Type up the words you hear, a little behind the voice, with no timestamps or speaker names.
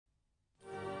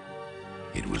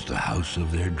It was the house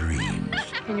of their dreams.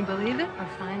 Can you believe it? We're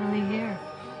finally here.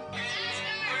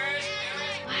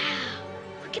 Wow,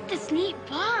 look at this neat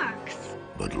box.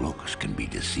 But looks can be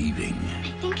deceiving.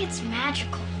 I think it's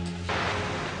magical.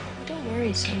 Don't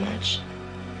worry so much.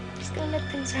 Just gonna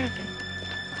let things happen.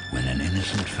 When an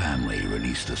innocent family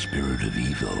release the spirit of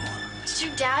evil, Did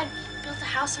your dad build a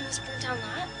house on this burnt down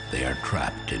lot? they are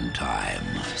trapped in time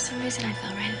For some reason, I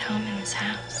felt right at home in this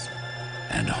house.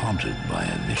 and haunted by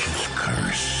a vicious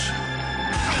curse.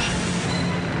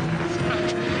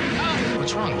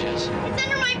 What's wrong, Jess? It's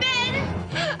under my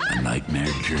bed. A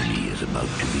nightmare journey is about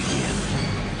to begin.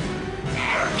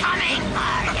 They're coming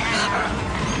for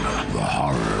you. The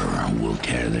horror will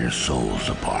tear their souls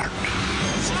apart.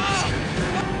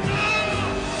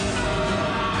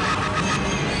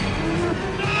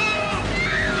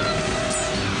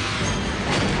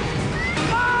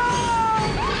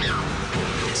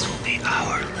 This will be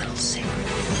our little secret.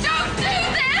 Don't do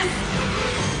this!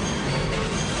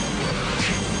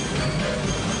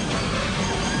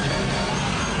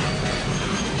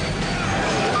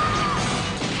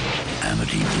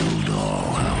 Amityville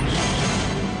Dollhouse.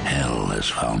 Hell has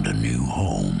found a new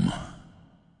home.